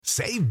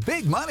Save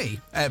big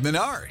money at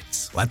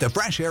Menards. Let the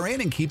fresh air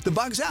in and keep the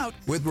bugs out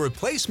with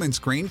replacement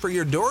screen for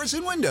your doors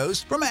and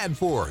windows from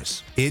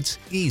AdForce. It's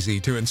easy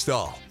to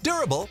install,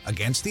 durable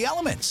against the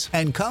elements,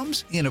 and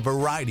comes in a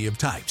variety of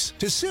types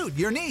to suit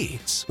your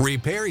needs.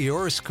 Repair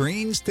your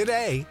screens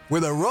today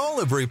with a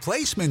roll of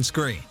replacement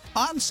screen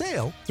on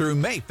sale through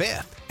May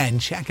 5th. And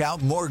check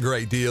out more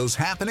great deals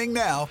happening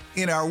now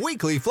in our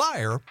weekly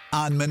flyer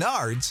on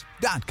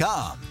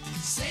Menards.com.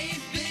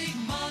 Save big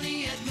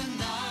money at Menards.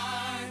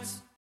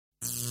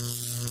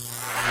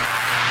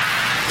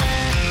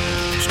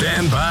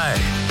 Stand by.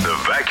 The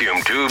vacuum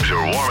tubes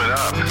are warming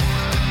up.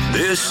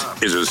 This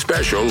is a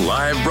special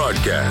live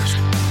broadcast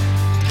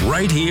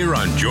right here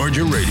on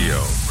Georgia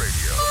Radio.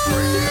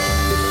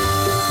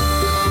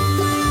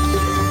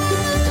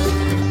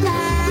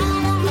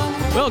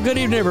 Well, good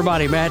evening,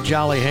 everybody. Matt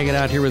Jolly hanging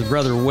out here with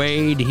Brother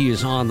Wade. He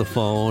is on the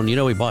phone. You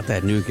know, he bought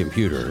that new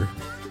computer.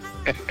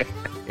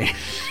 And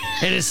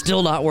it's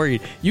still not working.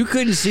 You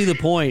couldn't see the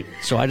point,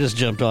 so I just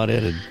jumped on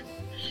it and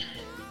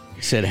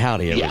said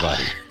howdy,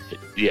 everybody.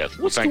 Yes.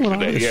 What's going on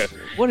with this?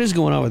 What is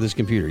going on with this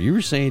computer? You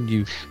were saying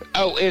you...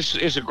 Oh, it's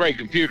a great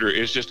computer.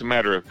 It's just a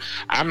matter of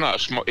I'm not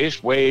smart.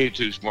 It's way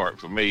too smart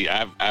for me.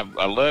 I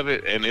love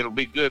it, and it'll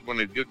be good when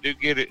they do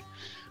get it.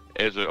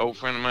 As an old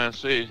friend of mine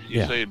said,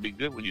 you say it'd be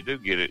good when you do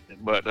get it.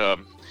 But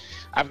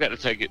I've got to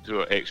take it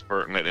to an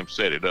expert and let him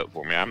set it up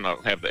for me. I'm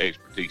not have the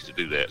expertise to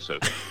do that, so...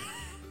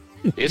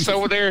 It's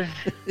over there.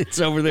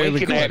 It's over there.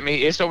 Winking at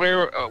me. It's over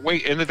there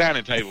in the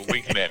dining table,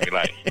 winking at me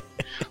like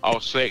all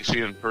sexy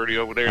and pretty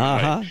over there.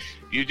 Like,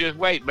 you just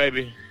wait,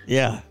 baby.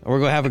 Yeah, we're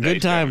going to have a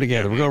good time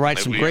together. We're going to write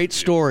some great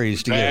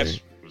stories together. That's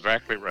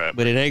exactly right.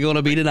 But it ain't going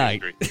to be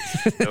tonight.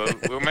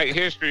 We'll make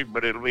history,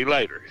 but it'll be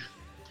later.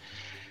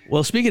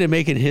 Well, speaking of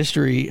making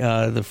history,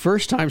 the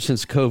first time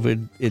since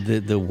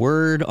COVID, the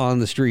word on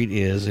the street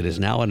is, it is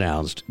now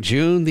announced,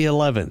 June the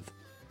 11th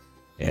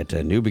at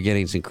New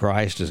Beginnings in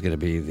Christ is going to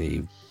be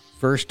the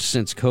first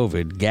since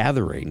COVID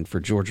gathering for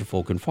Georgia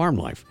Folk and Farm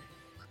Life.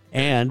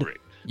 And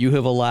you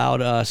have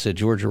allowed us at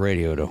Georgia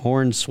Radio to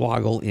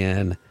hornswoggle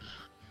in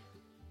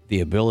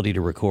the ability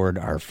to record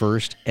our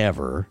first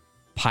ever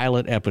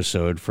pilot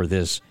episode for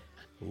this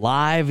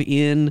live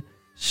in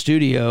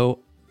studio,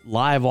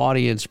 live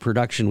audience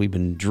production we've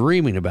been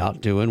dreaming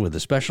about doing with a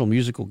special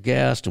musical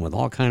guest and with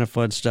all kind of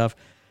fun stuff.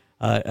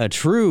 A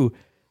true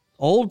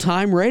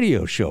old-time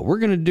radio show. We're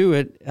going to do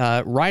it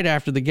right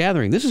after the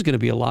gathering. This is going to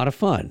be a lot of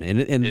fun. And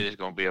it is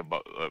going to be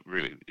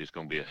it's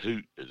going to be a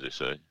hoot, as they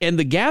say. And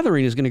the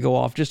gathering is going to go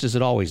off just as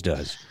it always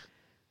does.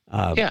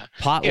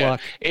 Potluck. Yeah.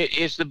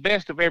 It's the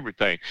best of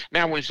everything.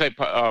 Now, when you say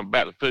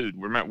about the food,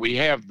 remember, we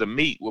have the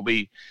meat will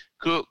be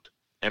cooked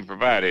and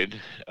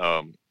provided.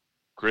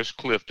 Chris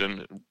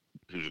Clifton,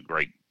 who's a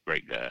great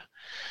guy,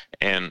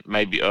 and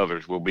maybe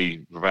others will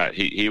be provided.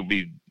 He'll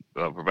be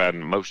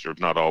providing most, or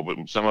not all, but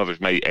some others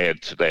may add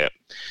to that.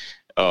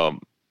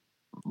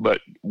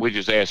 But we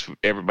just ask for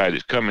everybody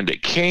that's coming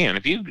that can.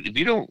 If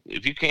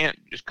you can't,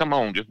 just come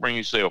on. Just bring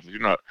yourself. If you're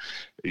not,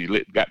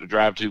 got to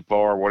drive too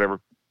far or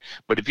whatever.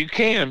 But if you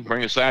can,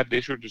 bring a side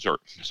dish or dessert.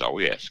 That's all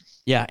we ask.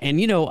 Yeah,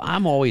 and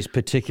I'm always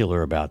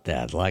particular about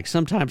that. Like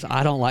sometimes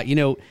I don't like.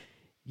 You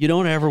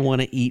don't ever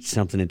want to eat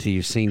something until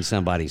you've seen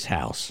somebody's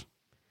house.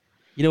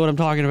 You know what I'm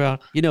talking about?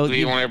 Do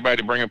you want everybody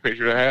to bring a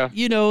picture of the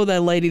house?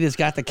 That lady that's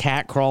got the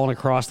cat crawling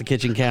across the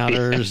kitchen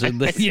counters,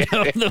 and that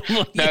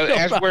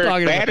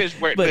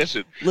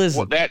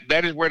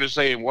is where the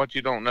saying "what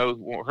you don't know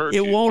won't hurt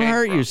you." It won't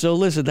hurt you. So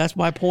listen, that's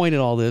my point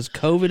in all this.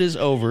 COVID is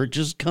over.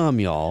 Just come,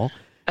 y'all.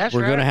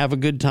 We're going to have a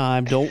good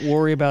time. Don't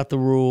worry about the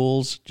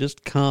rules.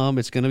 Just come.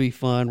 It's going to be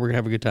fun. We're going to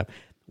have a good time.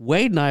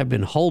 Wade and I have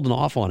been holding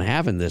off on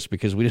having this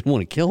because we didn't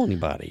want to kill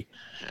anybody.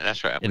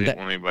 That's right. We didn't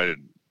want anybody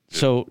to.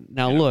 So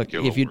now look,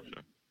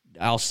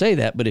 I'll say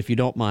that, but if you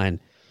don't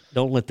mind,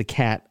 don't let the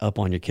cat up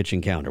on your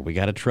kitchen counter. We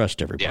got to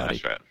trust everybody. Yeah,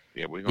 that's right.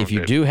 Yeah, if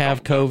you do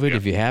have COVID,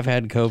 if you have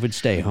had COVID,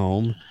 stay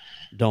home.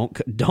 Don't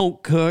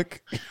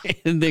cook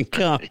and then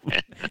come.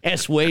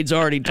 As Wade's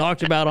already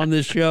talked about on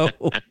this show,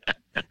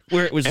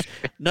 where it was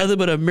nothing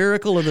but a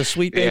miracle of the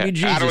sweet baby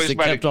Jesus that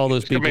kept all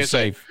those people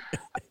safe.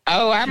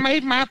 I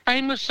made my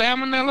famous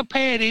salmonella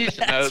patties.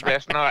 No,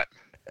 that's not.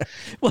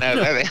 Well,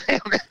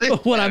 no.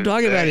 What I'm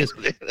talking about is,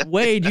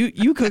 Wade,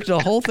 you cooked a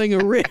whole thing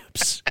of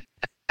ribs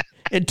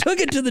and took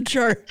it to the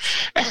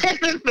church.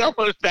 And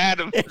almost died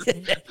of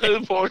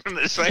food poisoning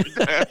at the same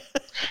time.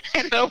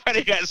 And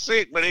nobody got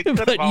sick, but it could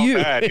have all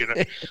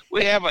died.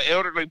 We have an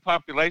elderly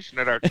population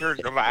at our church.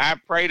 I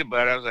prayed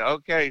about it. I was like,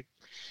 okay.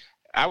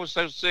 I was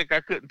so sick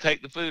I couldn't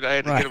take the food. I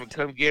had to get them to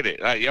come get it.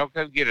 Y'all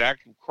come get it. I'm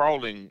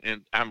crawling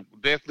and I'm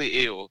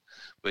deathly ill,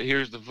 but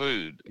here's the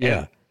food.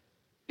 Yeah.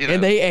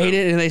 And they ate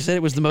it, and they said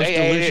it was the most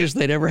delicious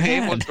they'd ever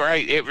had. It was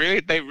great.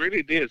 They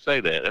really did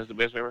say that. That's the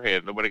best I ever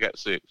had. Nobody got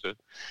sick. So,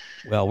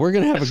 well, we're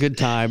gonna have a good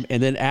time,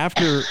 and then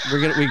after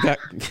we got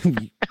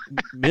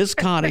Miss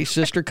Connie,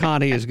 Sister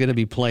Connie is gonna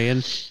be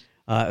playing,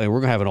 and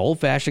we're gonna have an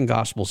old-fashioned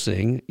gospel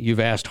sing.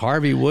 You've asked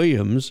Harvey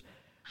Williams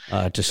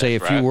to say a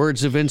few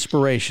words of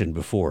inspiration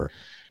before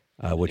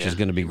which is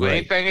going to be great.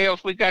 Anything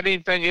else? We got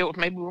anything else?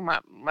 Maybe we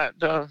might.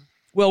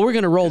 Well, we're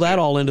going to roll that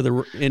all into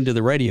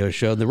the radio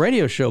show. The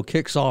radio show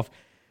kicks off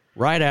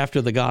right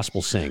after the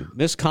gospel sing.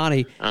 Miss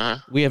Connie,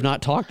 we have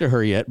not talked to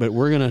her yet, but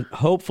we're going to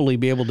hopefully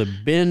be able to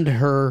bend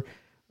her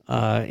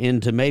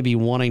into maybe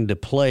wanting to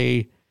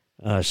play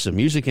some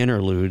music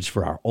interludes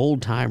for our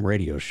old-time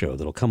radio show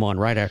that'll come on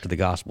right after the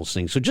gospel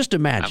sing. So just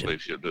imagine. I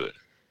believe she'll do it.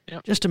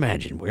 Yep. Just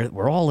imagine.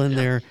 We're all in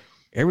there.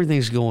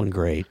 Everything's going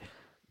great.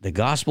 The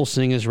gospel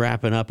sing is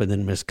wrapping up, and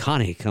then Miss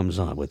Connie comes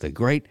on with a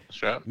great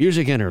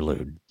music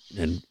interlude.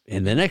 And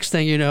the next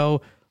thing you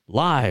know,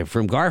 live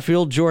from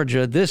Garfield,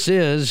 Georgia, this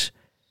is,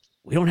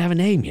 we don't have a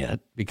name yet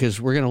because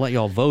we're going to let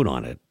y'all vote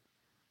on it.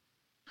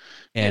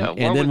 And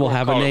then we'll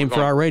have a name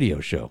for our radio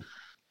show.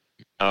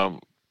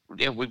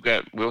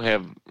 We'll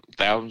have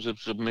thousands of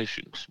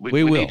submissions.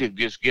 We will. Need to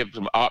just give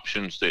some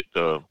options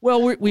that.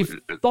 We've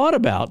thought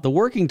about, the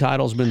working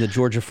title's been the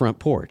Georgia Front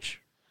Porch.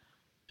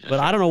 But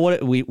I don't know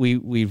what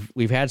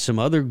we've had some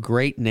other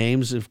great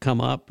names have come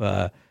up.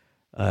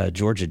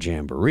 Georgia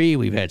Jamboree.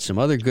 We've had some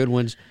other good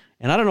ones,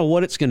 and I don't know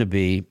what it's going to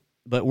be,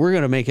 but we're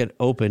going to make it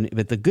open.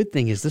 But the good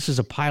thing is this is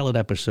a pilot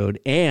episode,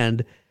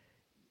 and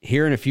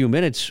here in a few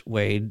minutes,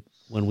 Wade,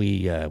 when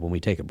we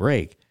take a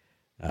break,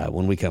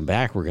 when we come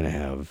back, we're going to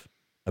have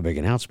a big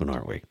announcement,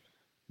 aren't we?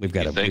 We've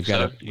got a big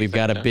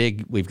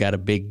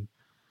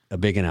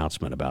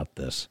announcement about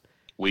this.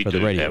 We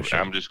do.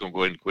 I'm just going to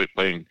go ahead and quit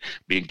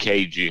being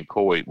cagey and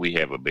coy. We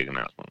have a big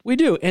announcement. We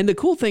do. And the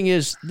cool thing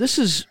is this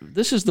is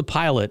the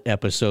pilot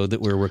episode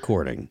that we're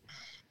recording,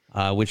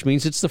 which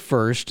means it's the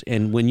first.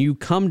 And when you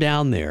come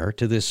down there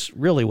to this,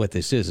 really what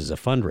this is a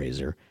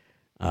fundraiser,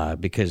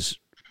 because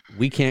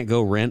we can't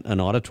go rent an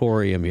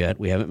auditorium yet.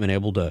 We haven't been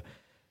able to,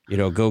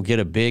 go get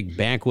a big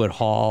banquet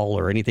hall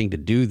or anything to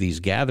do these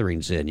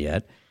gatherings in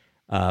yet.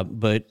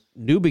 But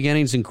New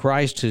Beginnings in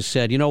Christ has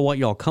said, you know what,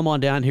 y'all, come on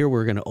down here.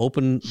 We're going to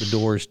open the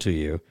doors to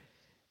you.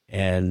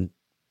 And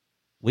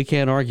we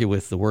can't argue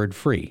with the word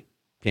free,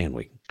 can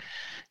we?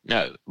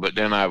 No, but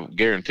then I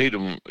guaranteed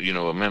them,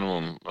 a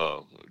minimum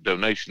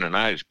donation. And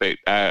I expect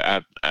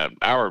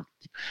our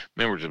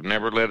members have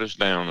never let us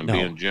down in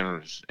being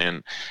generous.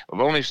 And I've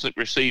only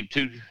received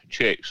 2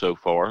 checks so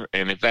far.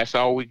 And if that's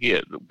all we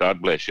get,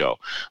 God bless y'all.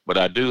 But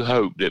I do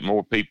hope that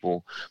more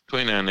people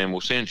between now and then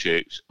will send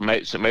checks,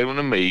 make them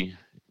to me.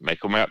 Make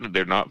them out.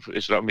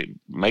 It's not me.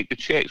 Make the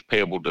checks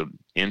payable to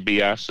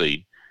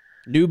NBIC.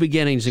 New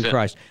Beginnings in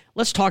Christ.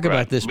 Let's talk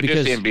about this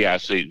because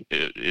NBIC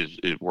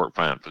is work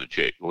fine for the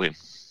check. Go ahead.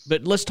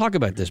 But let's talk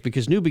about this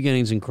because New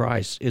Beginnings in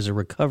Christ is a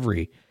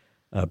recovery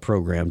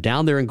program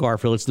down there in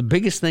Garfield. It's the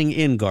biggest thing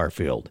in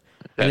Garfield,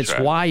 and it's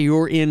why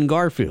you're in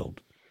Garfield.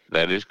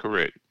 That is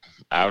correct.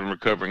 I was a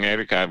recovering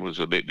addict. I was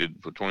addicted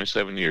for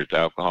 27 years to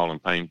alcohol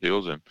and pain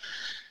pills, and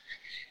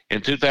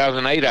in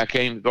 2008, I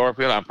came to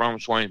Garfield. I'm from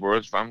Swainsboro.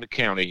 It's from the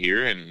county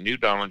here, and knew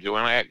Donald and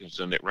Joanna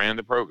Atkinson that ran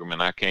the program.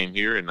 And I came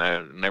here, and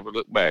I never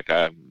looked back.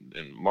 In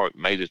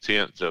May the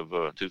 10th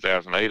of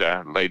 2008,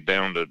 I laid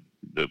down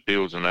the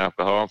pills and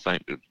alcohol.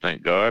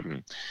 Thank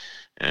God,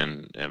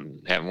 and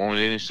haven't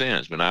wanted any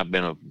since. But I've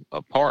been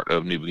a part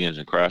of New Beginnings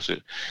in Christ.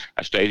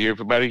 I stayed here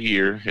for about a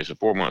year. It's a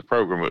 4-month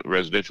program, a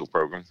residential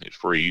program. It's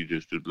free. You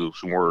just do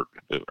some work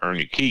to earn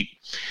your keep.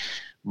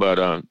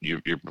 But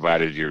you're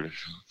provided your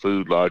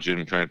food,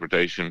 lodging,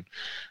 transportation,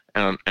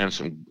 and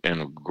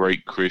a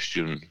great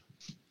Christian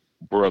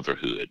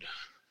brotherhood.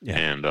 Yeah.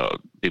 And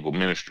people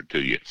minister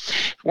to you.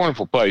 It's a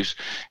wonderful place,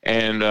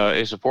 and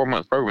it's a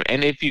 4-month program.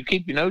 And if you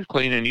keep your nose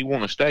clean and you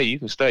want to stay, you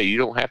can stay. You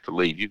don't have to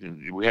leave.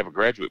 We have a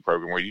graduate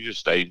program where you just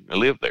stay and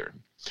live there.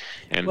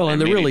 And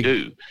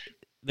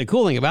the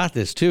cool thing about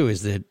this too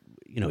is that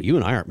you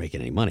and I aren't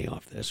making any money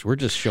off this. We're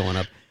just showing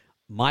up.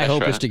 My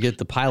hope is to get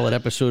the pilot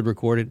episode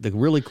recorded. The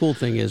really cool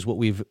thing is what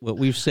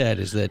we've said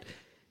is that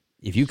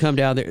if you come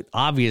down there,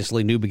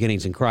 obviously New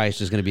Beginnings in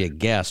Christ is going to be a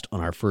guest on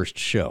our first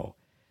show.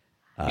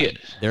 Yes.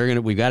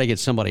 We've got to get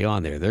somebody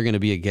on there. They're going to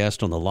be a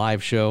guest on the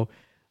live show.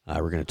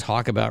 We're going to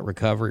talk about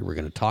recovery. We're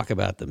going to talk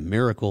about the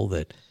miracle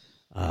that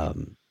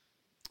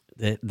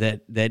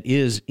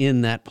is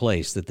in that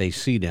place that they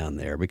see down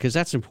there, because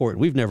that's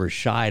important. We've never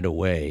shied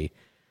away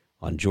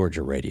on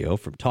Georgia radio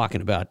from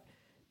talking about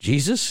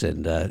Jesus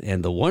and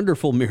the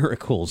wonderful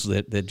miracles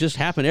that just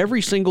happen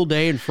every single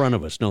day in front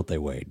of us, don't they,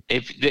 Wade?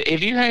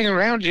 If you hang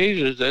around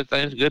Jesus,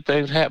 good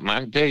things happen.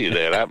 I can tell you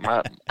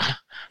that.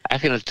 I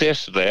can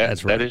attest to that.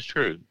 That's right. That is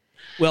true.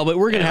 Well, but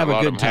we're going to have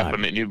a good time.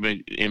 Happen at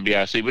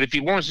NBIC. But if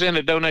you want to send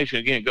a donation,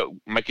 again, go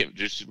make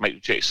the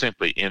check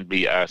simply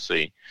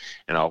NBIC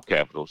in all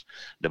capitals.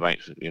 The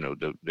banks,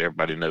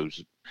 everybody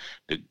knows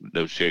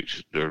those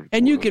checks.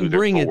 And you can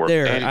bring it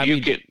there. And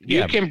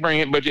you can bring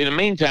it, but in the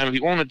meantime, if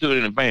you want to do it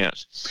in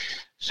advance,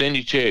 send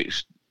your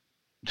checks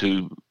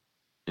to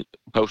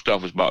Post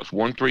Office Box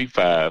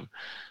 135,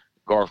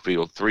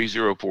 Garfield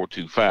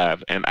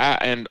 30425. And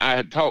I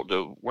had talked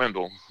to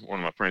Wendell, one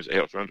of my friends that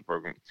helps run the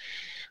program.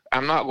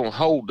 I'm not going to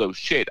hold those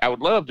checks. I would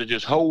love to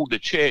just hold the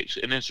checks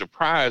and then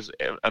surprise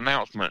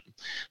announcement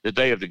the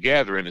day of the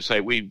gathering and say,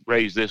 we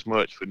raised this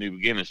much for New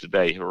Beginnings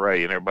today.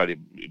 Hooray. And everybody.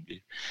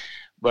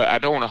 but I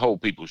don't want to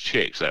hold people's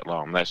checks that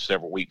long. That's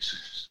several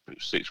weeks,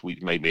 6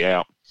 weeks maybe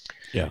out.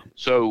 Yeah.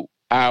 So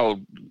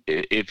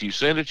if you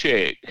send a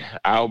check,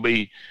 I'll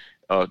be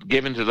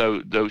given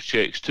to those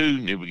checks to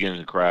New Beginnings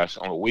in Christ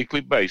on a weekly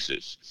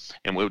basis,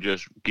 and we'll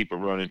just keep a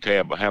running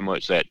tab of how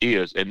much that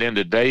is. And then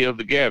the day of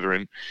the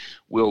gathering,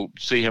 we'll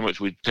see how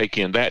much we take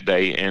in that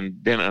day, and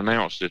then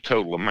announce the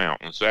total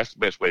amount. And so that's the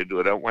best way to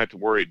do it. I don't have to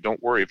worry.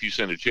 Don't worry if you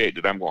send a check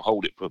that I'm going to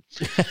hold it for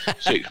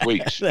 6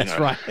 weeks. That's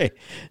right.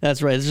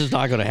 That's right. This is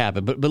not going to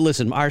happen. But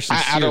listen, our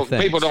sincere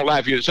thanks. People don't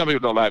like you. Some people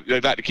don't like. They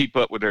like to keep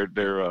up with their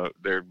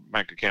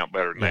bank account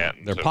better than that.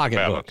 Their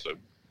pocketbook. So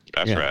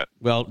that's right.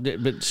 Well,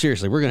 but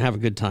seriously, we're going to have a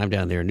good time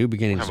down there. New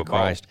Beginnings in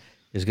Christ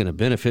is going to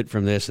benefit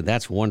from this, and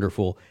that's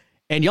wonderful.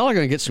 And y'all are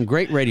going to get some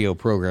great radio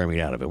programming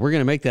out of it. We're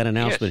going to make that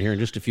announcement here in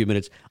just a few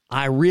minutes.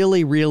 I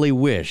really, really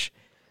wish,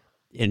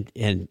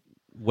 and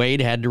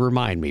Wade had to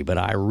remind me, but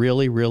I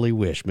really, really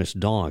wish Miss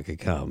Dawn could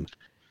come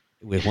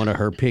with one of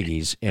her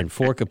piggies and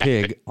fork a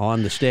pig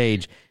on the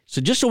stage. So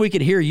just so we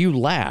could hear you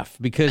laugh,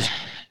 because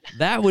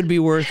that would be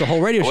worth the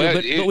whole radio show.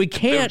 But we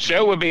can't. The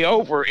show would be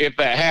over if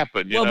that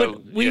happened.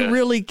 But we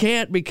really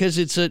can't, because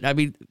it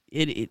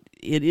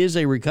is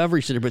a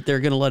recovery center, but they're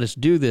going to let us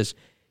do this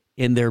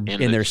in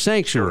their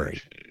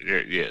sanctuary.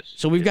 Yes.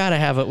 So we've got to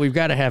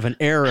have an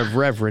air of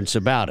reverence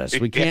about us.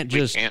 We can't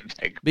just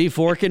be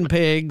forking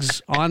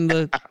pigs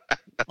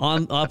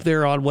up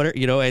there on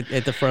whatever,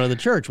 at the front of the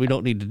church. We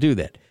don't need to do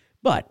that.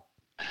 But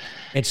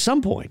at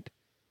some point,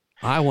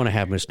 I want to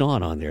have Miss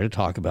Dawn on there to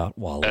talk about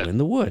Wallow in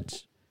the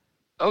Woods.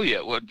 Oh,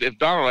 yeah. Well, if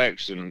Donald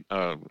Axton,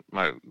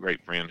 my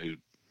great friend,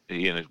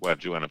 he and his wife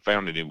Joanna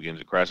founded New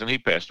Beginnings in Christ, and he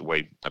passed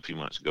away a few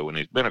months ago, and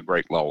it's been a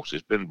great loss.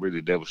 It's been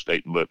really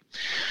devastating. But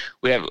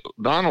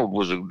Donald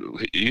was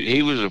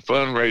he was a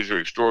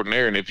fundraiser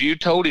extraordinaire, and if you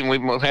told him we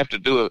might have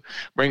to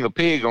bring a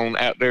pig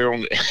out there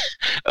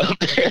up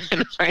there in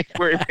the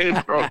sanctuary,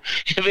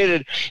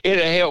 if it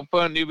had helped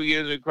fund New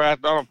Beginnings in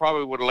Christ, Donald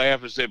probably would have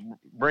laughed and said,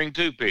 "Bring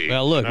 2 pigs."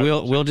 Well, look,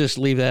 we'll just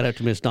leave that up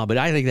to Miss Dawn, but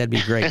I think that'd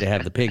be great to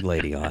have the pig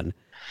lady on.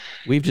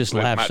 We've just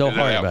laughed so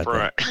hard about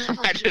that.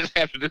 I just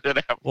have to do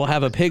that out. We'll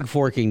have a pig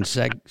forking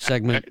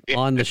segment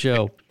on the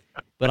show.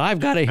 But I've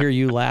got to hear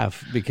you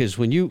laugh, because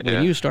when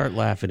you start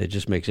laughing, it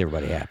just makes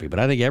everybody happy. But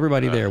I think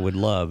everybody there would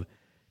love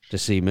to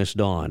see Miss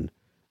Dawn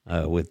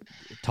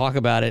talk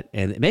about it.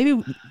 And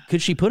maybe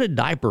could she put a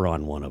diaper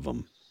on one of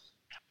them?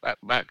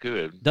 That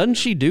could. Doesn't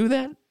she do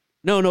that?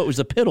 No, it was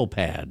the piddle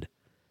pad.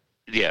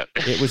 Yeah.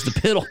 It was the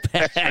piddle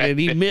pad, and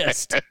he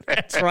missed.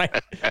 That's right.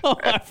 Oh,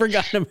 I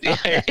forgot about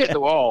that. It hit the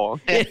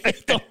wall. It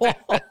hit the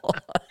wall.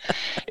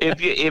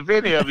 If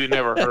any of you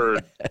never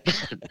heard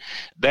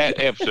that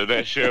episode,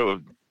 that show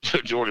of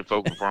Georgia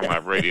Folk and Farm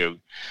Life Radio,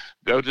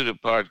 go to the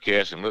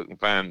podcast and look and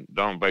find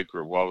Don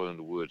Baker of Wallow in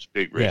the Woods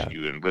Pig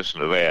Rescue and listen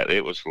to that.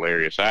 It was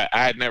hilarious. I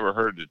had never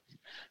heard the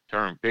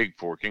term pig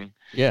forking.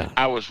 Yeah.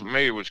 I was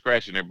familiar with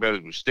scratching their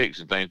bellies with sticks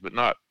and things, but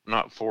not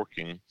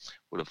forking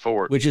with a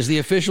fork. Which is the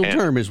official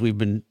term, as we've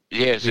been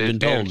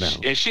told now.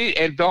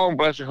 And Dawn,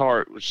 bless her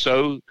heart, was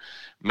so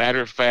matter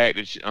of fact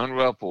and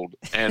unruffled,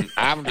 and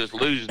I'm just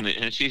losing it.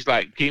 And she's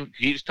like,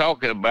 keeps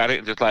talking about it,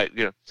 and just like,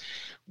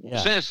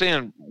 Since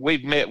then,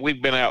 we've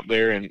been out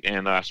there, and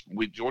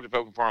we Georgia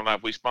Folk and Farm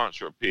Life, we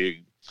sponsor a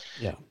pig.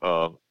 Yeah.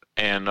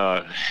 And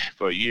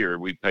for a year,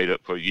 we paid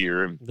up for a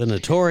year. The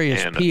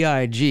notorious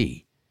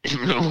PIG.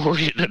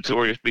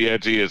 Notorious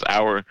PIG is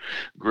our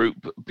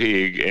group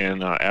pig,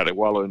 and out at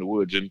Wallow in the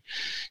Woods, and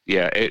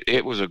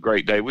it was a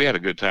great day. We had a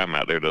good time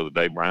out there the other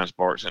day. Brian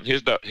Sparks and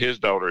his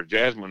daughter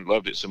Jasmine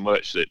loved it so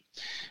much that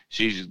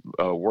she's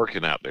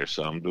working out there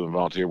some, doing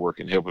volunteer work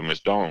and helping Miss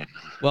Dawn.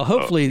 Well,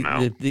 hopefully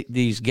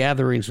these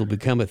gatherings will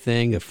become a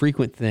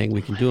frequent thing.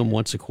 We can do them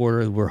once a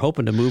quarter. We're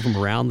hoping to move them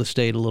around the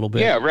state a little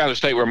bit. Yeah, around the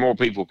state where more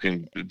people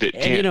can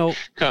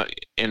come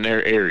in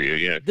their area.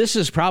 Yeah, this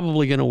is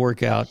probably going to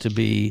work out to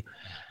be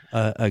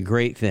a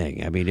great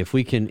thing. I mean, if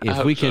we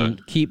can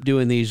keep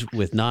doing these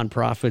with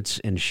nonprofits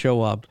and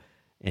show up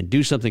and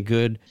do something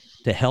good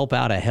to help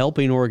out a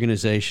helping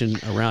organization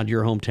around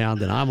your hometown,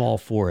 then I'm all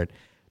for it.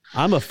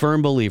 I'm a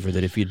firm believer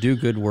that if you do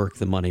good work,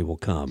 the money will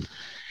come.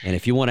 And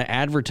if you want to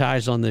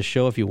advertise on this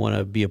show, if you want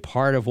to be a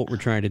part of what we're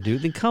trying to do,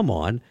 then come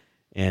on.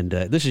 And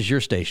this is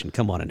your station.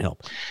 Come on and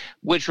help.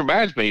 Which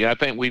reminds me, I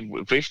think we've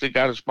officially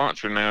got a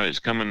sponsor now.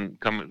 It's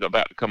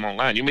about to come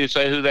online. You mean to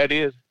say who that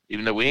is?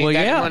 Even though we ain't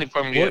got any money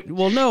from him yet.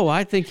 Well, no,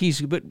 I think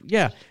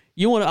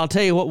I'll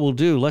tell you what we'll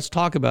do. Let's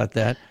talk about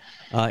that,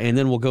 and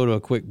then we'll go to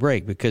a quick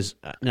break, because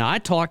now I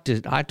talked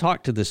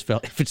to this fella.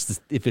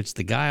 If it's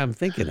the guy I'm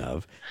thinking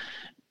of,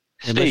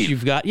 unless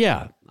you've got,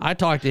 I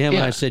talked to him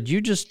and I said,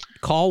 you just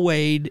call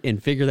Wade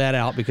and figure that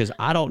out, because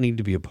I don't need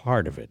to be a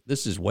part of it.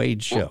 This is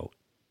Wade's show.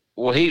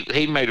 Well,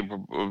 he made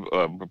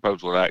a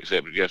proposal that I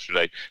accepted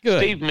yesterday. Good.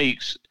 Steve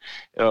Meeks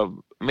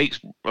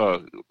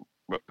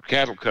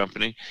cattle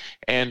company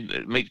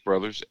and Meeks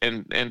Brothers,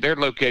 and they're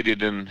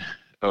located in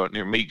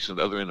near Meeks and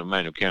the other end of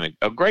Manuel County.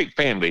 A great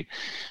family.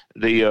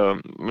 The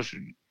Mr.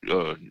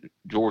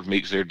 George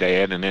Meeks, their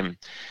dad, and then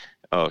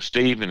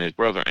Steve and his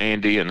brother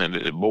Andy, and then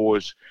the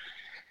boys.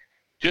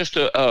 just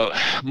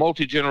a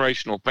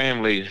multi-generational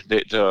family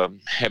that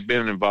have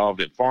been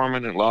involved in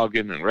farming and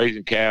logging and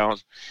raising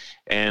cows.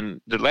 And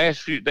the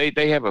last few,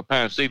 they have a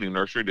pine seedling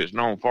nursery that's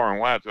known far and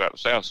wide throughout the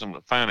South. Some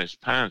of the finest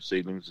pine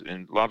seedlings,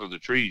 and a lot of the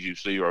trees you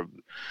see are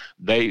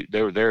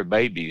they're their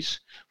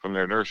babies from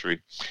their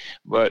nursery.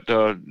 But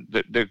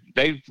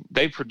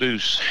they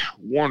produce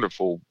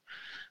wonderful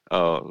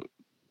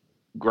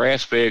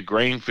grass-fed,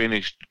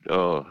 grain-finished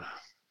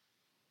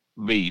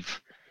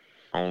beef.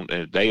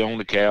 They own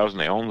the cows and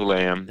they own the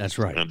lamb. That's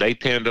right. And they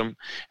tend them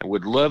and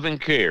with loving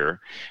care.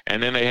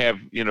 And then they have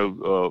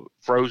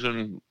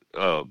frozen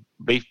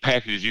beef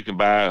packages you can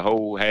buy a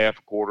whole, half,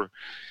 a quarter,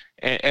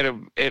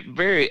 and at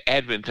very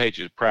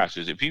advantageous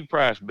prices. If you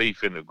price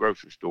beef in the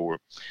grocery store,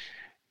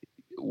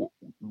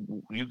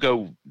 you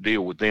go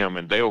deal with them,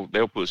 and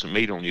they'll put some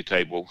meat on your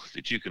table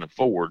that you can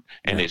afford,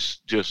 and it's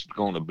just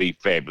going to be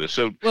fabulous.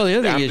 So, well, the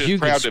other thing is you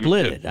can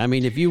split it. I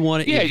mean, if you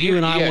want, if you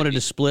and I wanted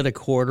to split a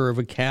quarter of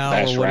a cow,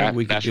 that's or whatever, right.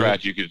 we could that's do right.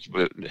 it. You could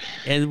split.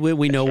 And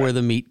we know where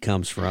the meat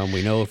comes from.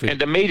 We know if and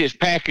the meat is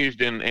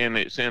packaged and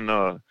it's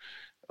in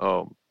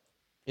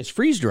it's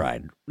freeze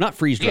dried, not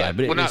freeze dried,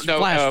 but it's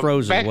flash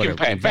frozen.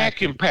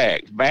 Vacuum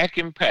packed. I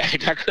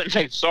couldn't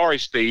say sorry,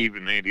 Steve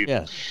and Andy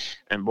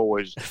and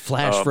boys.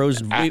 Flash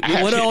frozen.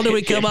 What all do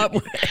we come up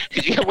with?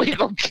 Yeah, we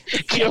gonna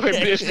kill their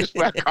business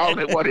by calling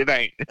it what it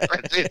ain't.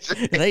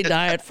 They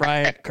dye it,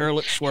 fry it, curl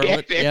it, swirl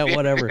it,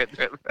 whatever.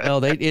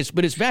 No, but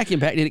it's vacuum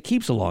packed and it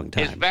keeps a long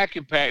time. It's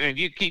vacuum packed and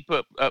you keep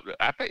up.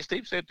 I think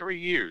Steve said 3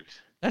 years.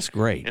 That's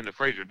great. In the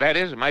freezer. That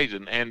is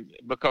amazing. And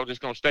because it's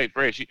going to stay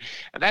fresh.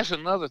 And that's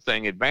another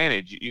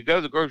advantage. You go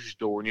to the grocery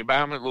store and you buy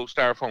them in little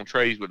styrofoam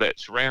trays with that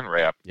saran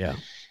wrap. Yeah.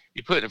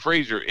 You put it in the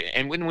freezer,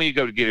 and when you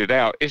go to get it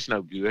out, it's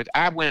no good.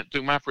 I went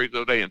through my freezer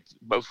the other day, and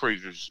both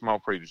freezers, small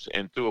freezers,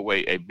 and threw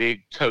away a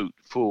big tote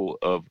full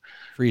of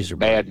freezer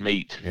bad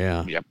meat.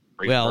 Yeah. Yep.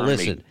 Well,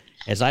 listen, meat.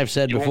 As I've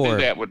said before. You won't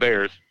do that with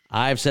theirs.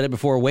 I've said it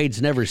before.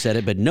 Wade's never said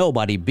it, but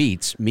nobody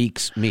beats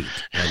Meek's meat,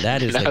 and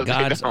that is the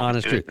God's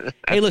honest truth.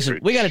 Hey, listen,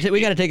 we got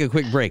to take a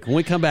quick break. When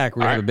we come back,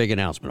 we're going to have a big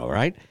announcement. All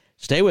right,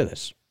 stay with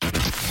us.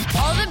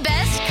 All the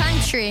best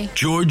country.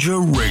 Georgia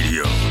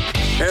Radio,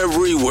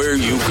 everywhere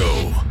you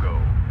go.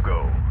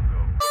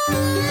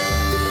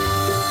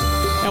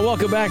 And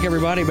welcome back,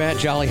 everybody. Matt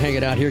Jolly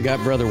hanging out here. Got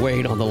Brother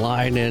Wade on the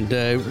line,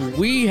 and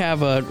we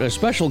have a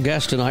special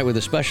guest tonight with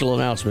a special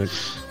announcement.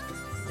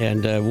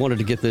 And wanted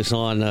to get this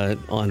on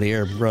the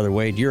air, Brother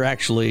Wade. You're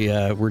actually,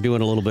 we're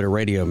doing a little bit of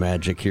radio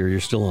magic here. You're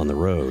still on the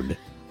road.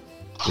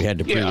 We had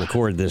to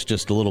pre-record this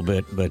just a little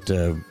bit, but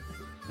in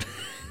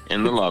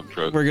the log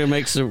truck, we're gonna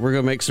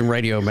make some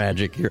radio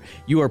magic here.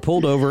 You are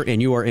pulled over,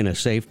 and you are in a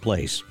safe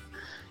place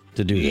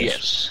to do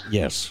this.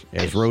 Yes,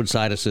 as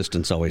roadside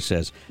assistance always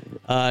says.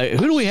 Who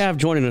do we have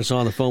joining us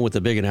on the phone with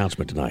the big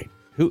announcement tonight?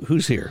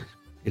 Who's here?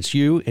 It's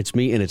you, it's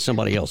me, and it's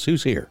somebody else.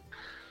 Who's here?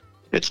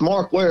 It's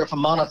Mark Ware from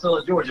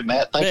Monticello, Georgia,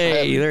 Matt. Thanks for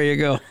having me. There you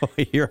go.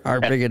 You're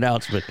our big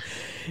announcement.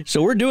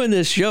 So we're doing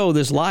this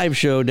live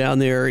show down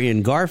there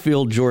in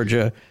Garfield,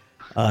 Georgia,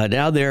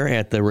 down there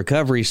at the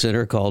Recovery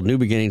Center called New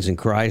Beginnings in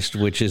Christ,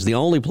 which is the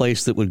only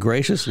place that would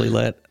graciously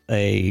let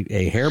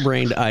a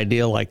harebrained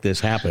idea like this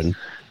happen.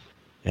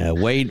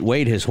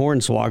 Wade has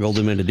hornswoggled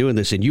them into doing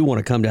this, and you want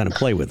to come down and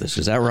play with us.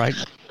 Is that right?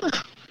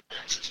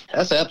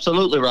 That's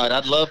absolutely right.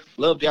 I'd love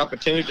the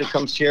opportunity to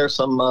come share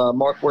some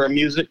Mark Ware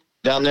music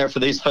down there for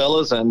these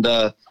fellas, and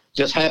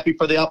just happy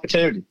for the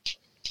opportunity.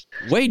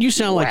 Wade, you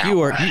sound like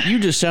you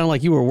just sound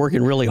like you were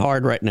working really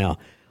hard right now.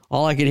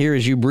 All I can hear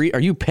is you breathe. Are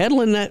you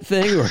pedaling that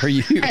thing, or are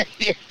you?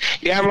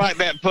 Yeah, I'm like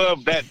that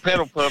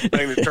pedal pub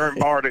thing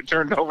that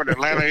turned over in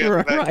Atlanta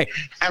yesterday. Right.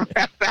 I'm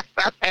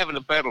having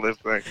to pedal this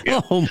thing. Yeah.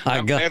 Oh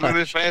my God! I'm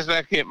pedaling as fast as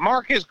I can.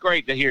 Mark, it's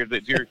great to hear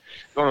that you're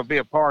going to be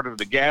a part of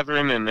the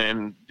gathering,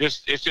 and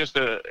it's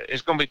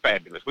going to be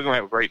fabulous. We're going to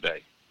have a great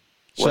day.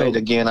 Wade,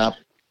 again,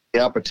 the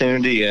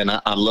opportunity, and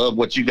I love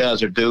what you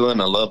guys are doing.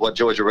 I love what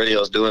Georgia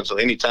Radio is doing. So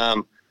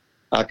anytime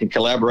I can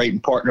collaborate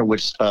and partner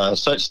with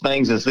such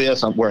things as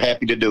this, we're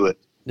happy to do it.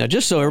 Now,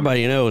 just so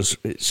everybody knows,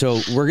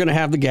 so we're going to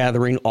have the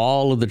gathering.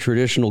 All of the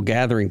traditional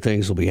gathering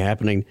things will be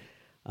happening.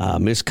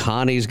 Miss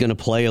Connie's going to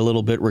play a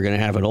little bit. We're going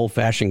to have an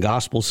old-fashioned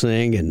gospel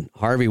sing, and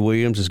Harvey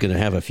Williams is going to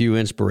have a few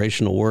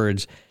inspirational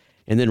words.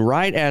 And then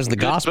right as the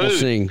gospel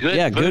sing,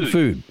 good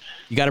food.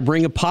 You got to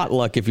bring a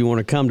potluck if you want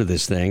to come to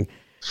this thing.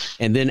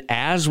 And then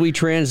as we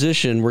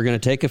transition, we're going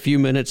to take a few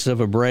minutes of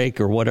a break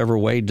or whatever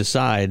Wade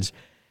decides.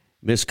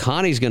 Miss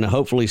Connie's going to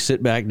hopefully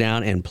sit back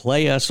down and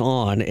play us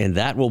on, and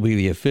that will be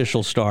the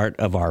official start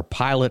of our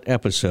pilot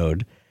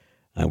episode.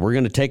 We're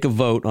going to take a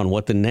vote on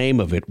what the name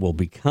of it will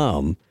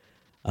become.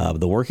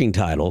 The working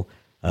title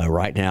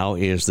right now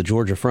is The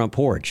Georgia Front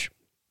Porch.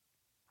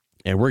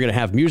 And we're going to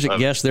have music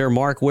guest there,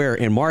 Mark Ware.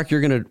 And Mark,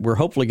 we're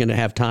hopefully going to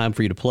have time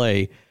for you to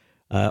play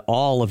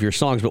all of your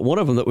songs, but one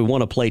of them that we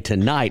want to play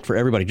tonight for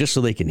everybody, just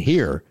so they can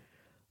hear,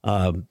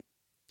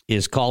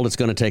 is called It's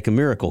Gonna Take a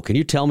Miracle. Can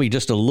you tell me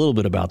just a little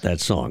bit about that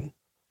song?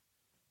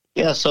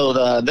 Yeah,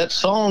 so that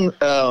song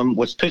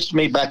was pitched to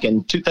me back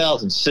in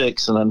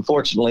 2006, and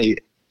unfortunately,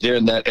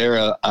 during that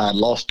era, I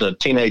lost a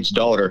teenage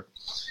daughter,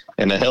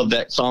 and I held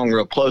that song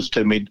real close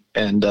to me,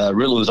 and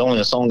really was only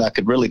a song I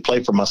could really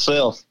play for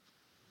myself.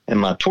 And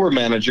my tour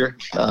manager,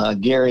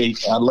 Gary,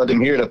 I let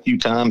him hear it a few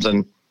times,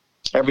 and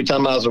every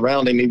time I was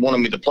around him, he wanted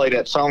me to play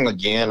that song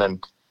again.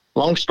 And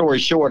long story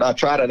short, I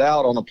tried it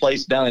out on a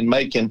place down in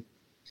Macon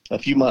a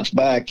few months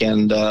back,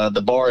 and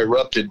the bar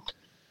erupted.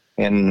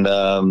 And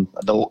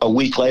a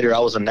week later, I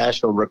was in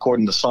Nashville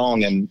recording the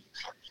song, and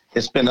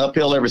it's been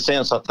uphill ever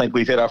since. I think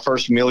we've hit our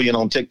first million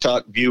on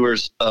TikTok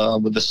viewers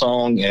with the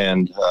song,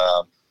 and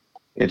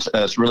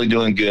it's really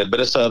doing good. But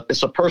it's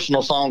a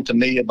personal song to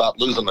me about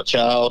losing a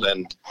child,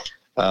 and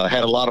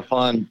had a lot of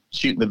fun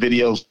shooting the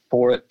videos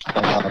for it.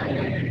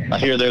 I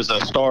hear there's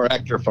a star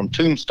actor from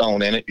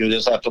Tombstone in it. You'll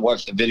just have to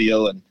watch the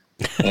video and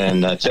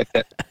check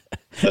that.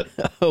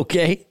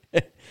 Okay.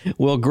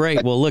 Well,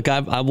 great. Well, look,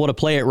 I want to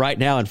play it right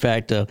now. In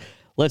fact,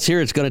 let's hear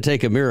It's Gonna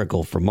Take a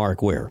Miracle from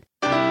Mark Ware.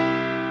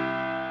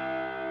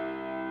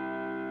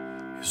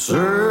 It's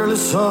early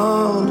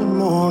Sunday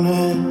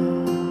morning,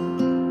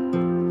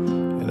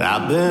 and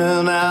I've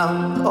been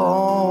out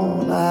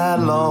all night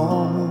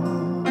long.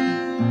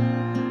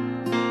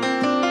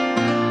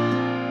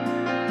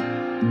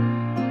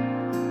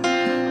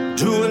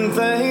 Doing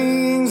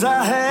things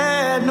I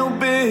had no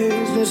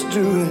business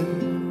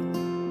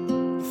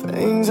doing,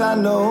 things I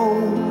know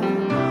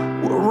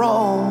were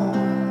wrong.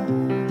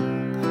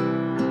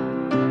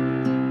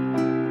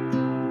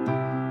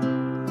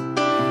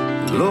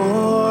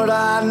 Lord,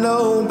 I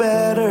know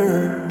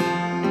better.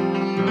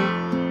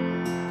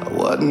 I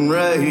wasn't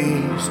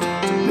raised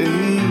to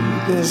be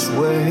this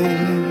way.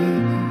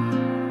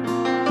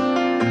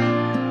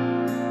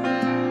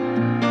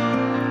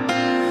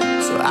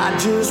 So I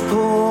just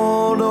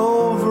pulled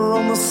over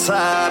on the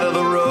side of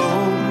the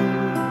road,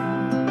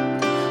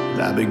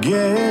 and I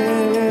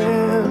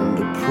began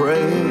to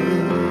pray.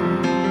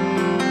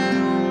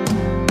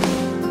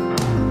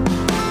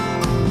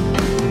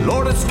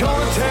 Lord, it's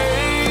gonna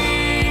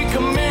take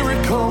a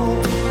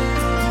miracle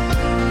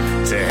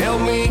to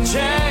help me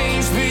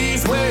change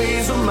these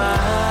ways of mine.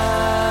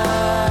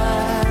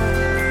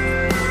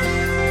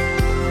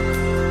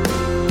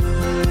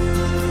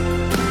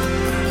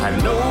 I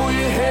know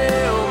you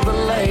help the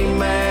lame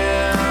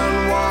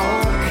man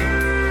walk,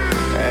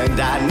 and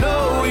I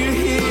know you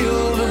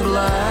heal the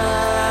blind.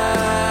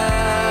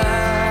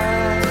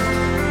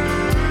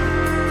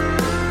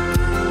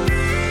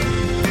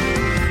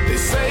 They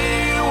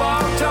say you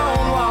walked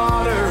on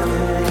water,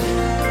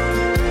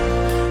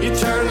 you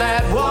turn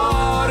that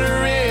water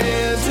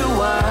into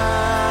wine,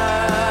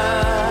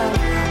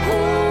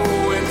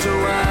 oh, into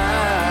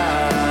wine.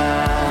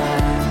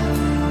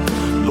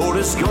 Lord,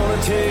 it's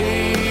gonna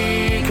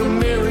take a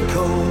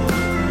miracle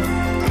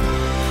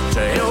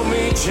to help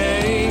me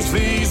change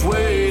these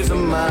ways of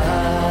mine.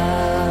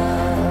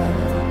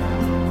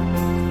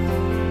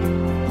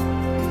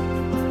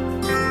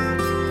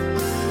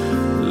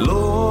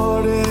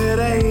 Lord, it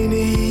ain't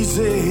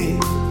easy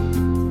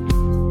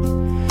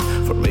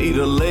for me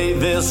to lay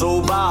this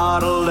old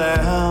bottle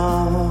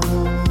down.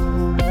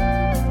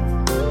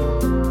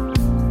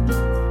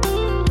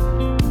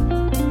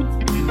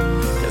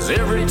 'Cause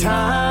every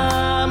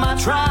time I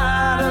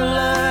try to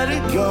let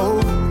it go,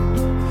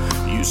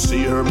 you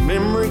see her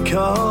memory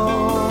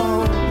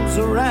comes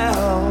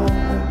around.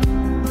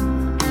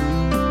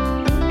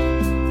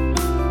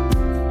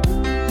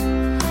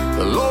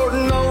 The Lord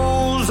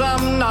knows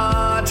I'm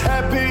not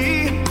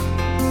happy.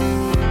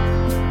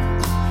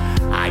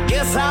 I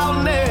guess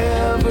I'll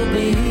never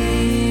be.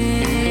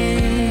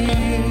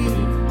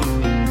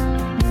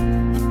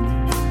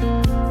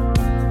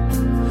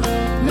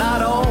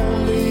 Not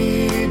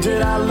only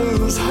did I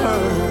lose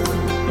her,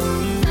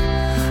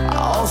 I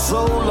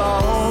also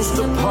lost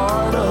a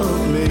part of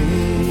me.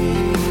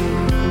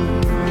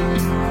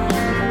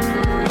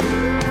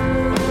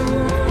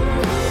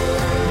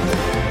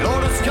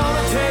 Lord, it's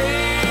gonna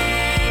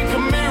take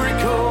a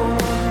miracle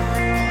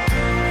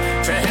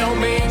to help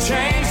me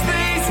change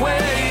these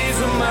ways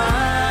of mine.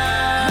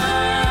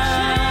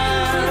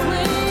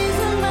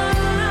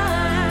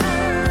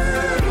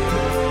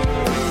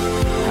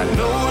 I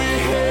know you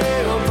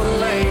help a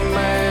lame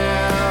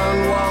man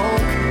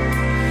walk,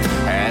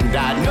 and I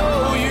know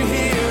you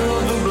heal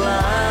the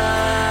blind.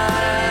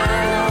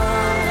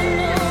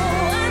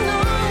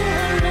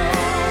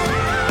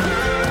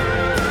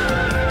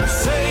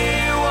 Say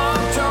you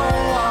walked on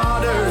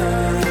water,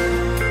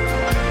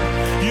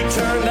 you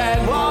turned that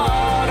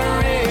water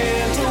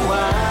into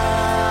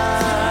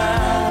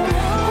wine,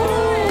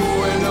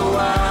 oh, into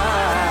wine.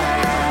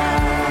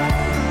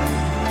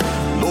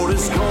 Lord,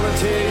 it's gonna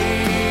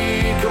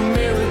take a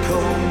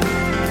miracle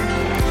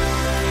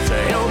to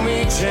help me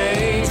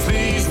change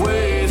these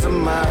ways of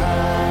mine.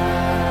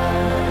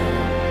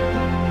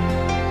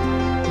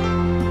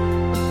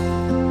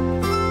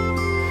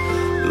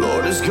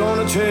 Lord, it's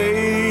gonna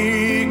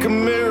take a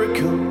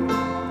miracle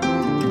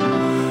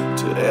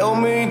to help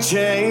me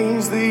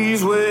change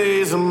these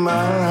ways of mine.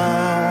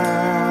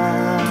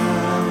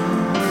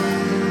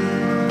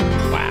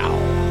 Wow.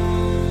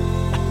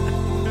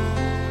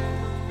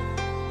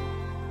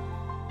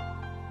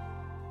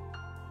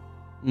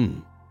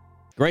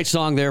 Great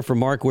song there from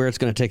Mark Ware. It's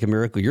going to take a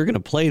miracle. You're going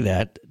to play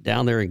that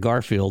down there in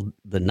Garfield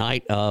the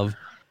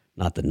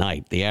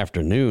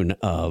afternoon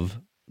of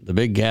the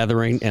big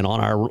gathering and on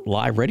our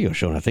live radio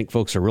show. And I think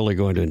folks are really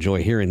going to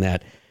enjoy hearing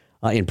that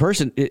in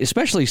person,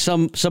 especially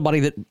somebody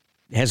that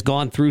has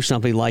gone through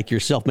something like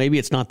yourself. Maybe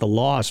it's not the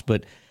loss,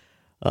 but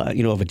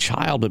of a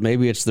child, but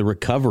maybe it's the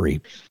recovery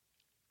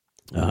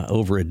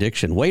over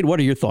addiction. Wade, what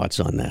are your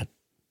thoughts on that?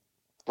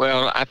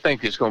 Well, I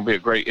think it's going to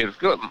be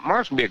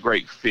Mark's going to be a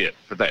great fit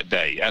for that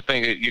day. I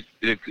think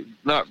it's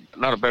not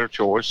a better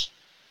choice.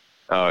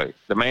 The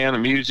man, the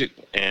music,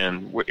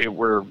 and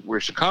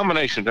it's a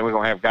combination. Then we're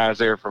going to have guys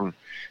there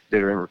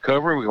that are in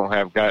recovery. We're going to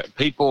have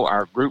people,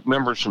 our group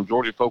members from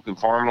Georgia Folk and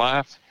Farm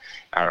Life,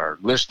 our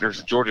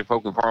listeners of Georgia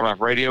Folk and Farm Life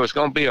Radio. It's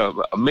going to be a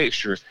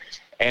mixture,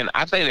 and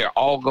I think they're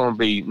all going to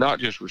be not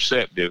just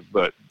receptive,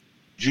 but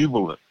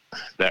jubilant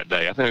that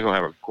day. I think they're going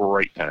to have a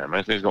great time. I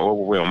think it's going to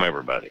overwhelm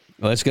everybody.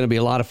 Well, it's going to be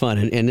a lot of fun,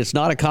 and it's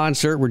not a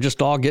concert. We're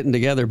just all getting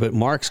together, but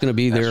Mark's going to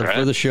be there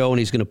for the show, and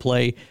he's going to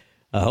play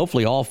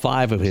hopefully all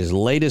 5 of his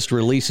latest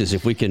releases,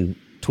 if we can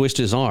twist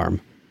his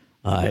arm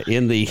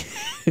in the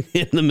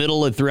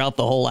middle and throughout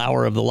the whole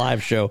hour of the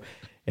live show,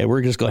 and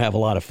we're just going to have a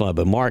lot of fun.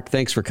 But Mark,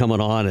 thanks for coming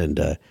on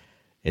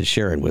and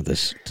sharing with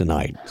us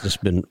tonight. It's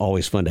just been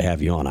always fun to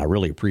have you on. I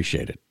really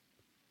appreciate it.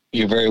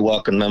 You're very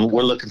welcome, man.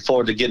 We're looking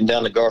forward to getting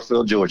down to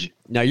Garfield, Georgia.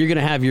 Now you're going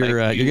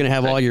to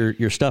have all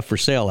your stuff for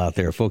sale out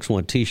there. Folks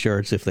want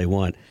T-shirts, if they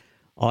want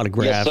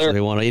autographs, yes, or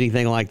they want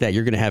anything like that.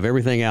 You're going to have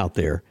everything out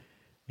there.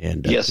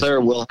 And yes,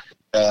 sir. We'll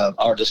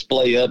our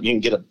display up. You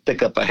can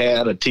pick up a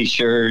hat, a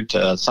T-shirt,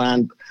 a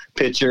signed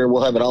picture.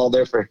 We'll have it all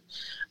there for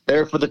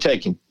the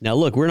taking. Now,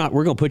 look, we're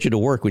going to put you to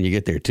work when you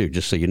get there too,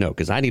 just so you know,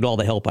 because I need all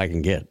the help I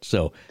can get.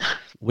 So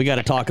we got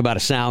to talk about a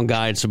sound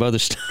guy and some other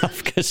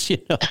stuff, because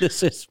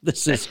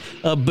this is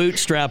a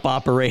bootstrap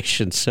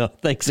operation. So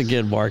thanks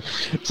again, Mark,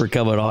 for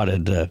coming on,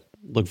 and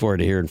look forward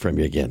to hearing from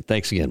you again.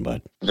 Thanks again,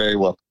 bud. Very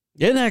well.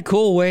 Isn't that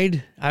cool,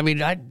 Wade? I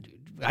mean,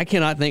 I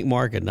cannot thank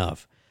Mark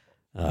enough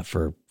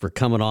for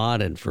coming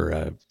on and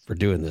for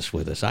doing this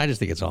with us. I just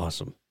think it's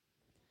awesome.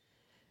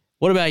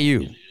 What about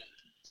you?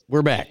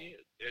 We're back.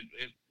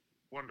 It's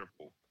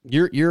wonderful.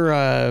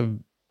 You're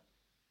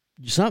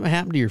something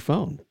happened to your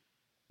phone.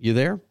 You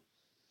there?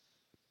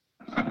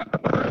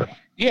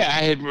 Yeah,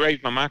 I had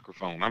raised my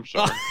microphone. I'm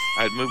sorry.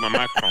 I had moved my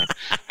microphone.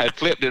 I had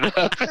flipped it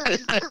up.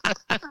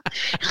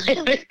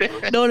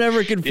 Don't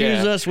ever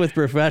confuse us with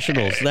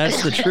professionals.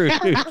 That's the truth.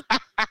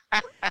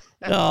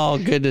 Oh,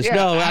 goodness. Yeah,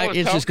 no,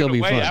 it's just going to be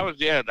fun. I was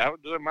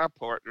doing my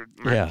part. The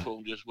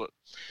microphone just what.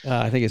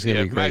 I think it's going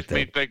to be great. It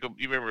makes me think of,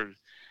 you remember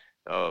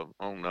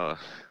on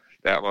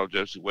Outlaw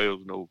Joseph Wales,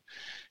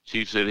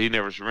 Chief said he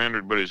never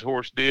surrendered, but his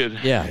horse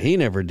did. Yeah, he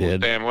never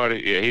did.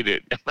 Yeah, he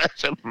did.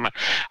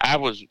 I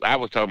was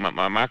talking about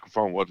my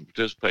microphone wasn't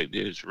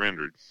participating. He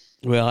surrendered.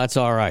 Well, that's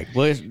all right.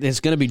 Well,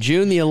 it's going to be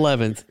June the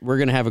 11th. We're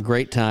going to have a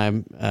great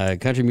time.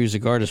 Country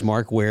music artist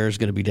Mark Ware is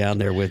going to be down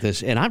there with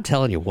us. And I'm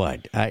telling you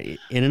what,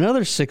 in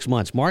another 6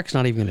 months, Mark's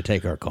not even going to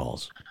take our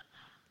calls.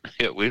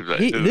 Yeah,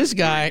 this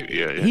guy,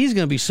 he's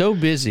going to be so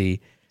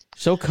busy,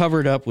 so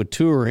covered up with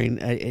touring.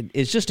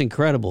 It's just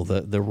incredible,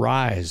 the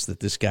rise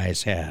that this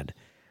guy's had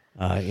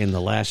in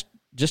the last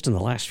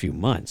few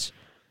months.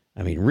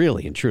 I mean,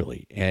 really and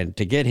truly. And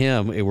to get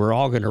him, we're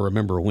all going to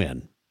remember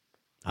when.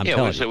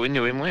 We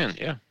knew him when.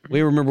 Yeah,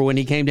 we remember when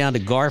he came down to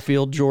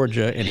Garfield,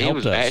 Georgia, and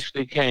helped us.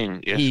 Actually came.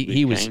 Yes,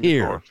 he was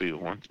here.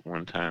 Garfield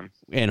one time.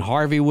 And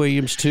Harvey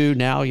Williams too.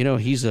 Now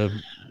he's a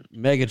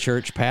mega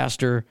church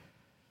pastor,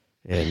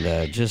 and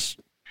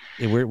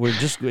we're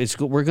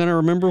going to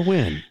remember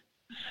when.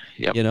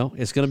 Yep.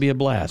 It's going to be a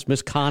blast.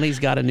 Miss Connie's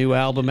got a new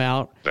album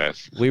out.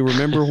 We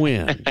remember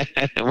when.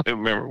 We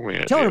remember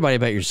when. Tell everybody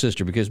about your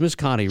sister, because Miss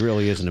Connie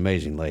really is an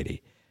amazing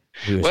lady.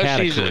 She's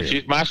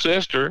my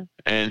sister,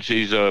 and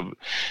she's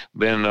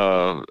been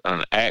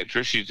an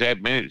actress. She's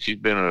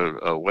been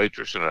a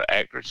waitress and an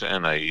actress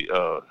and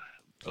a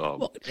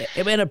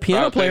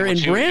piano player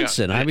in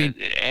Branson.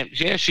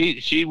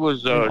 She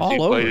was she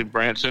played in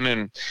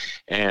Branson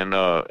and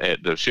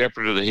at the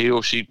Shepherd of the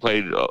Hill. She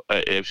played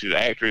if she's an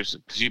actress.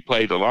 She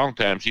played a long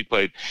time. She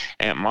played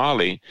Aunt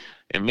Molly.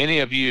 And many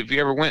of you, if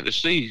you ever went to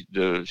see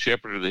the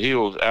Shepherd of the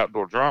Hills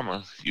outdoor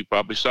drama, you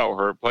probably saw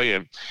her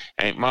playing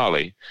Aunt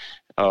Molly.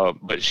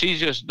 But she's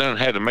just had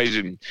an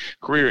amazing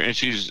career, and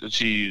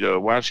she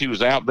while she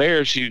was out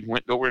there, she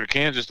went over to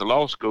Kansas to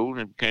law school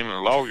and became a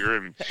lawyer,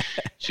 and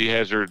she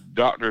has her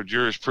doctorate of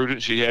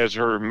jurisprudence. She has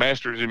her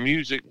master's in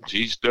music.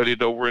 She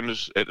studied over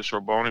at the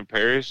Sorbonne in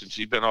Paris, and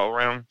she's been all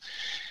around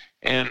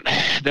and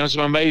done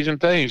some amazing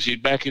things.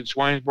 She's back in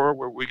Swainsboro,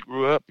 where we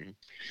grew up, and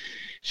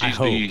she's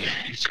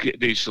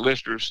the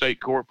solicitor of state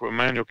court for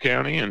Emmanuel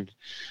County, and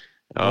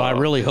I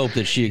really hope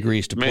that she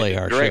agrees to play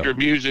our show. Director of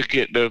music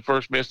at the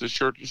First Methodist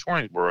Church in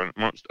Swainsboro,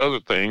 amongst other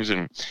things.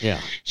 And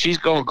she's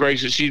going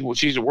crazy.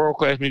 She's a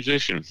world-class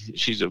musician.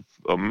 She's an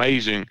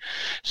amazing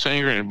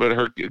singer, but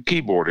her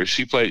keyboardist.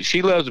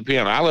 She loves the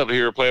piano. I love to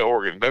hear her play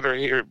organ. Let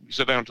her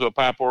sit down to a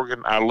pipe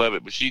organ. I love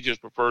it, but she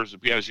just prefers the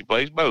piano. She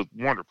plays both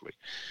wonderfully.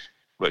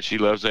 but she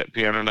loves that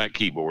piano and that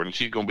keyboard, and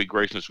she's going to be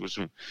gracing us with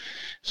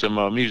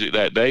some music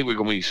that day. We're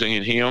going to be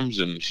singing hymns,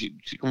 and she's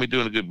going to be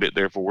doing a good bit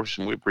there for us,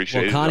 and we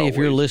appreciate it. Well, Connie, if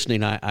you're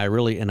listening, I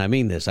really, and I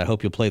mean this, I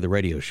hope you'll play the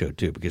radio show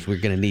too, because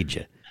we're going to need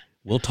you.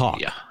 We'll talk.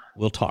 Yeah.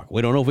 We'll talk.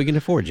 We don't know if we can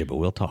afford you, but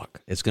we'll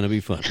talk. It's going to be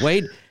fun.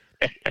 Wade,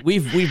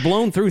 we've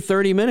blown through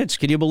 30 minutes.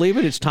 Can you believe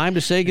it? It's time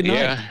to say goodnight.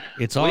 Yeah.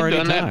 It's already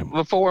time. We've done that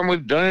before, and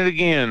we've done it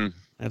again.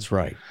 That's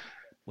right.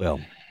 Well,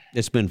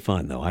 it's been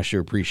fun, though. I sure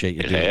appreciate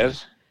you doing it. It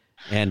has.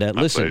 And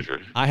listen,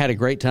 pleasure. I had a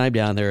great time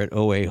down there at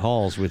OA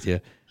Halls with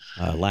you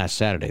last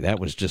Saturday. That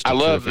was just a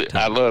terrific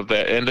time. I love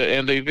that. And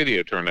the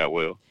video turned out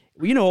well.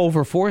 You know,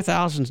 over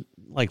 4,000,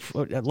 like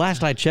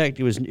last I checked,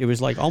 it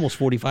was like almost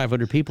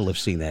 4,500 people have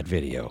seen that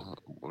video.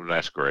 Well,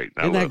 that's great.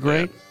 Isn't that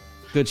great?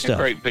 That. Good stuff.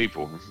 They're great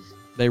people.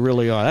 They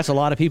really are. That's a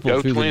lot of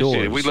people through Twin the doors.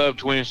 City. We love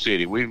Twin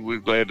City. We're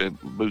glad to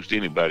boost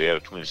anybody out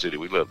of Twin City.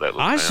 We love that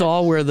little I town.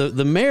 saw where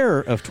the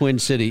mayor of Twin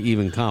City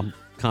even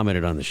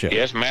commented on the show.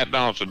 Yes, Matt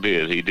Donaldson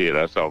did. He did.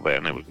 I saw that,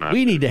 and it was nice.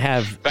 We need to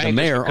have the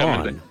mayor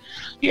on.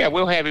 Yeah,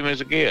 we'll have him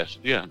as a guest.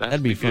 Yeah,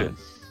 that'd be fun.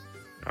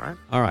 All right.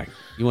 All right.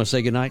 You want to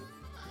say goodnight?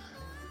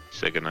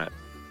 Say goodnight.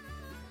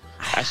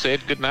 I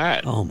said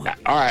goodnight. Oh, my.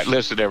 All right,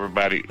 listen,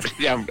 everybody.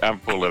 Yeah, I'm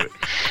full of it.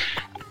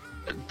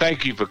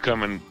 Thank you for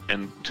coming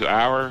into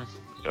our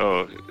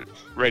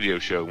radio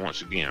show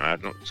once again. I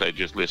don't say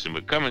just listen,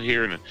 but coming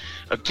here and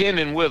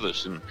attending with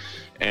us and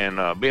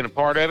being a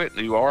part of it.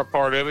 You are a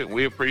part of it.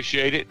 We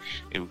appreciate it.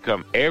 And we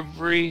come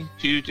every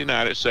Tuesday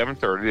night at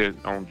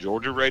 7:30 on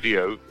Georgia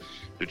Radio,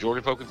 the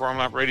Georgia Folk and Farm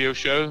Life Radio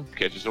Show.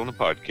 Catch us on the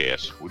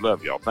podcast. We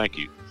love y'all. Thank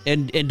you.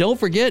 And don't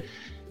forget,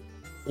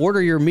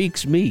 order your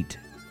Meeks meat.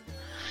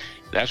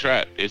 That's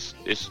right. It's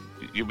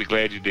you'll be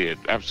glad you did.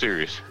 I'm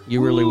serious.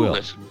 You really will.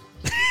 Good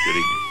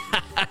evening.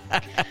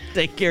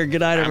 Take care. Good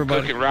night,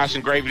 everybody. I'm cooking rice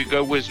and gravy to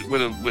go with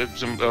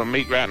some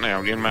meat right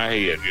now in my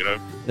head, you know.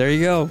 There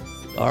you go.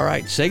 All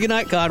right. Say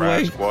goodnight,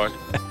 Conway. Right,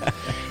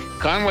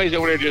 Conway's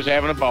over there just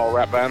having a ball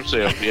right by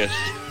himself, yes.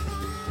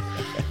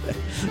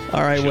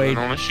 All right, Wade.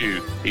 On a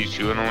shoe. He's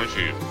chewing on a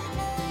shoe.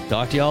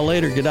 Talk to y'all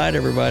later. Good night,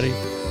 everybody.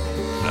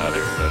 Good night,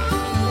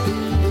 everybody.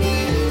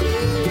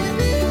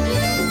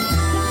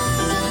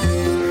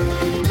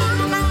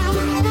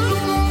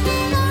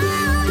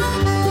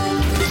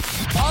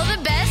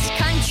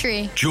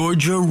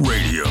 Georgia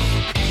Radio.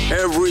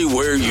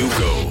 Everywhere you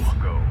go.